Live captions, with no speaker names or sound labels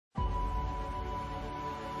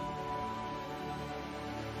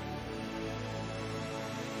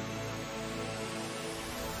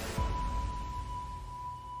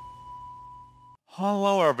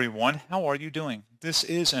Hello everyone, how are you doing? This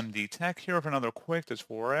is MD Tech here with another quick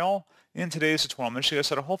tutorial. In today's tutorial, I'm going to show you guys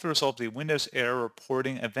how to hopefully resolve the Windows error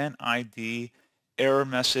reporting event ID error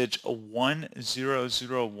message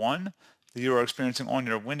 1001 that you are experiencing on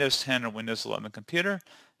your Windows 10 or Windows 11 computer.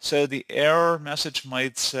 So the error message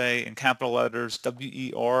might say in capital letters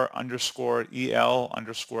WER underscore EL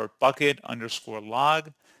underscore bucket underscore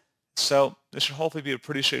log. So this should hopefully be a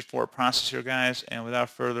pretty straightforward process here, guys. And without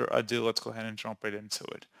further ado, let's go ahead and jump right into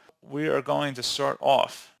it. We are going to start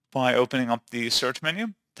off by opening up the search menu.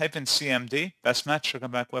 Type in CMD, best match, should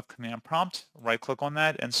come back with command prompt. Right-click on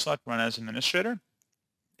that and select Run as Administrator.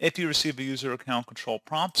 If you receive a user account control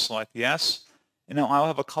prompt, select Yes. And now I'll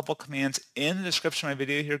have a couple commands in the description of my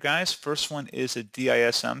video here, guys. First one is a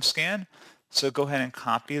DISM scan. So go ahead and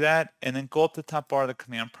copy that and then go up the top bar of the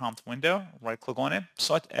command prompt window, right click on it,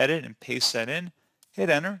 select edit and paste that in, hit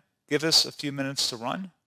enter, give this a few minutes to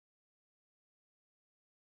run.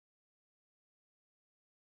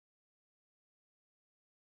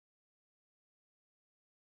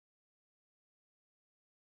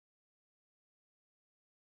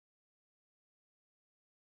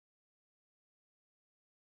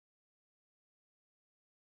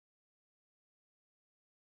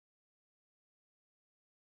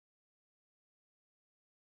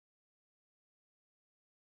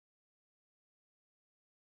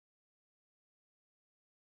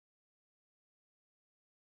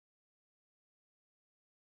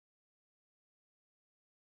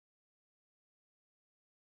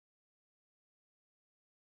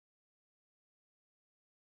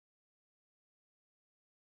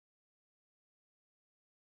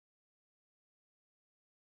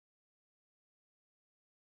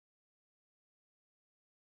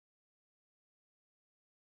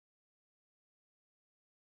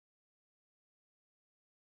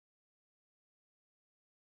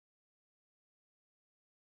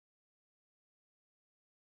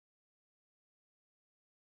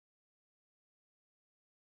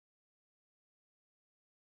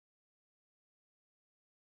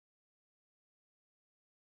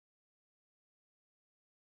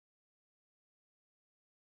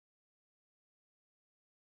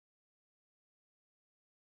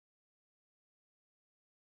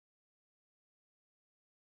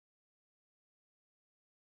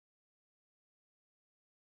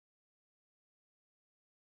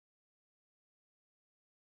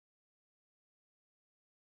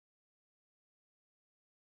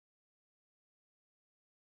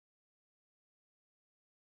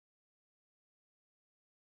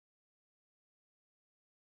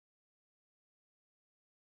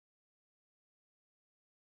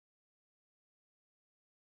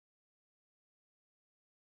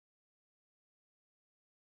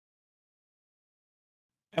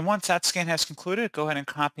 And once that scan has concluded, go ahead and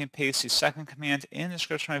copy and paste the second command in the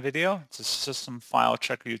description of my video. It's a system file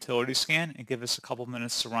checker utility scan and give us a couple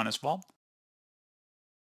minutes to run as well.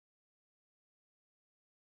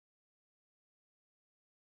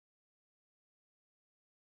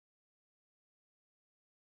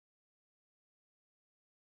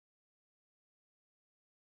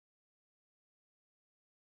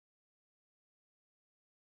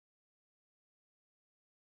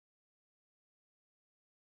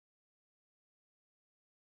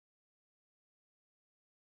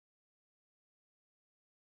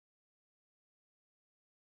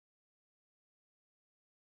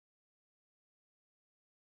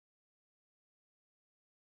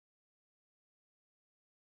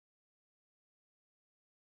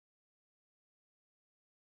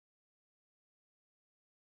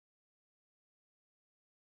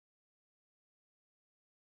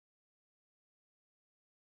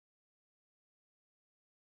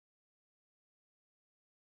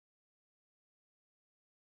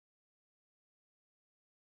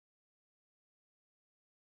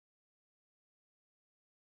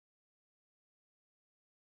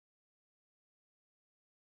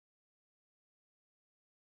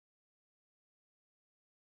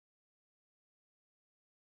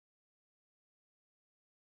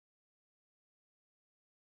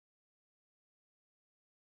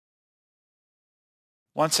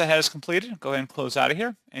 Once that is completed, go ahead and close out of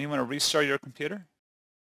here. And you want to restart your computer.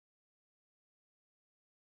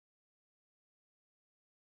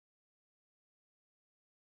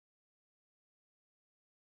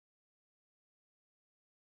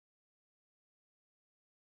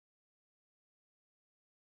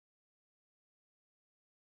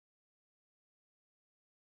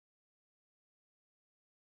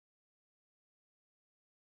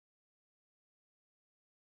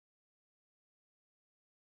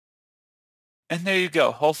 And there you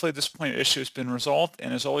go. Hopefully this pointer issue has been resolved.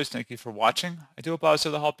 And as always, thank you for watching. I do hope I was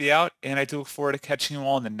able to help you out, and I do look forward to catching you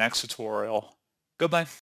all in the next tutorial. Goodbye.